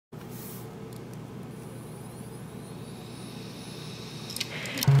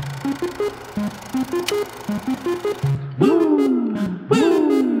The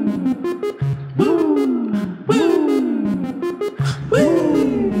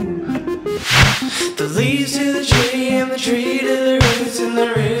leaves to the tree, and the tree to the roots, and the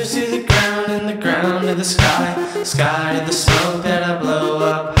roots to the ground, and the ground to the sky, sky to the smoke that I blow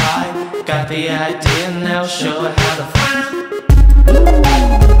up high. Got the idea, now show it how to fly.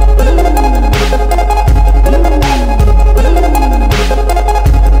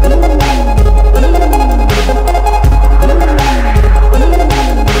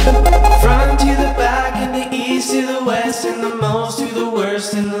 Front to the back, and the east to the west, and the most to the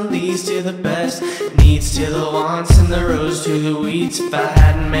worst, and the least to the best, needs to the wants, and the rows to the weeds. If I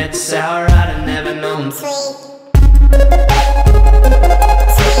hadn't met sour, I'd have never known sweet.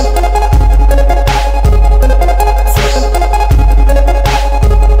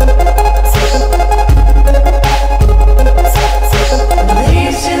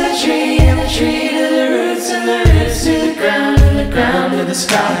 The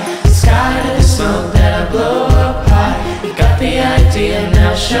sky, sky to the smoke that I blow up high. You got the idea,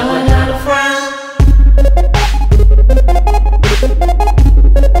 now show it how to frown.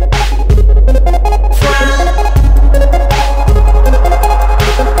 Frown.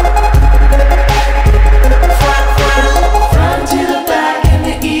 Frown, frown. Front to the back, and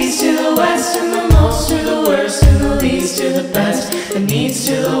the east to the west, and the most to the worst, and the least to the best, the needs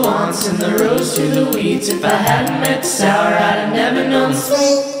to the wants, and the rows to the weeds. If I hadn't met Sal,